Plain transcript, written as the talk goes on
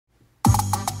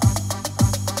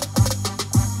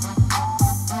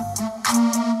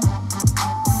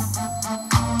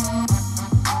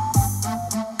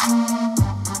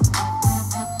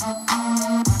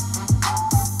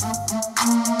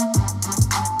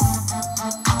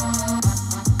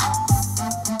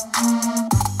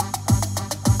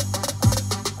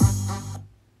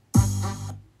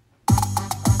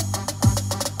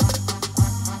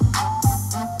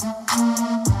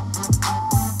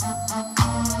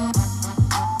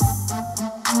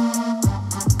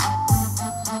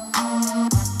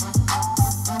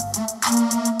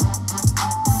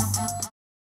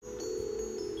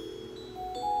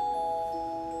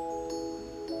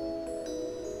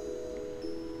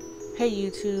Hey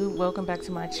YouTube, welcome back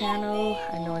to my channel.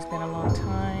 I know it's been a long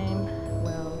time.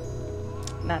 Well,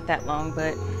 not that long,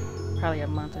 but probably a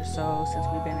month or so since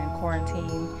we've been in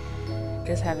quarantine.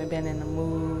 Just haven't been in the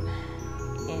mood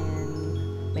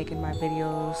in making my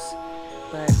videos,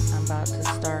 but I'm about to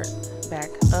start back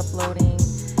uploading.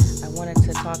 I wanted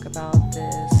to talk about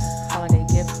this holiday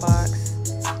gift box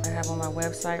I have on my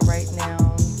website right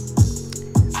now.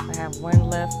 I have one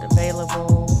left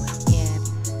available, and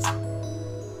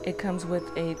it comes with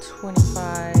a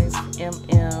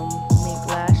 25mm mink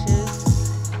lashes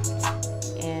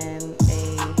and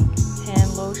a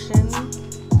hand lotion,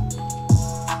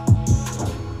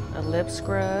 a lip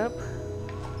scrub,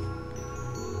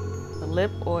 a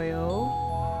lip oil,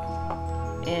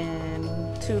 and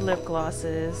 2 lip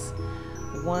glosses.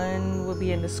 One will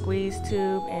be in the squeeze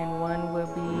tube and one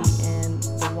will be in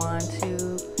the wand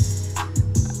tube.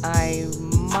 I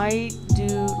might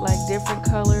do like different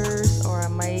colors, or I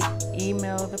might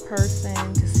email the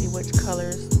person to see which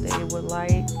colors they would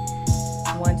like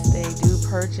once they do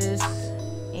purchase,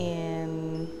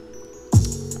 and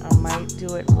I might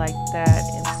do it like that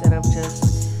instead of just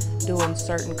doing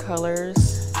certain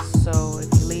colors. So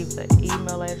if you leave the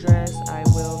email address, I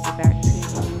will get back to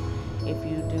you if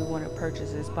you do want to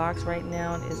purchase this box. Right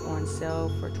now it is on sale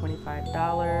for $25,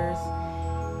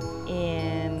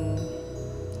 and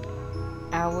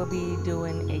I will be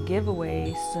doing a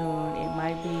giveaway soon. It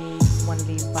might be one of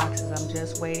these boxes. I'm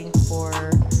just waiting for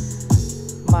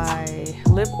my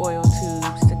lip oil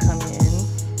tubes to come in,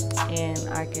 and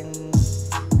I can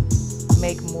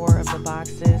make more of the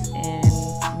boxes in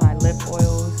my lip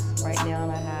oils. Right now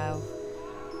I have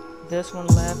this one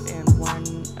left and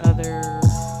one other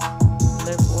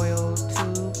lip oil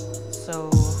tube,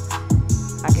 so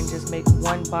I can just make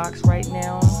one box right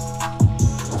now.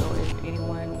 So if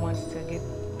anyone wants to get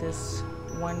this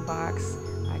one box,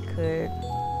 I could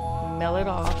mail it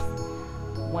off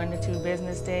 1 to 2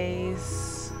 business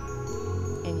days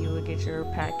and you will get your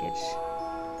package.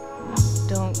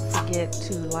 Don't forget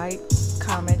to like,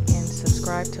 comment, and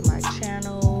subscribe to my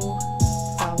channel.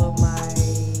 Follow my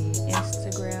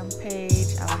Instagram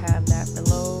page. I'll have that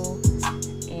below,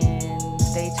 and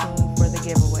stay tuned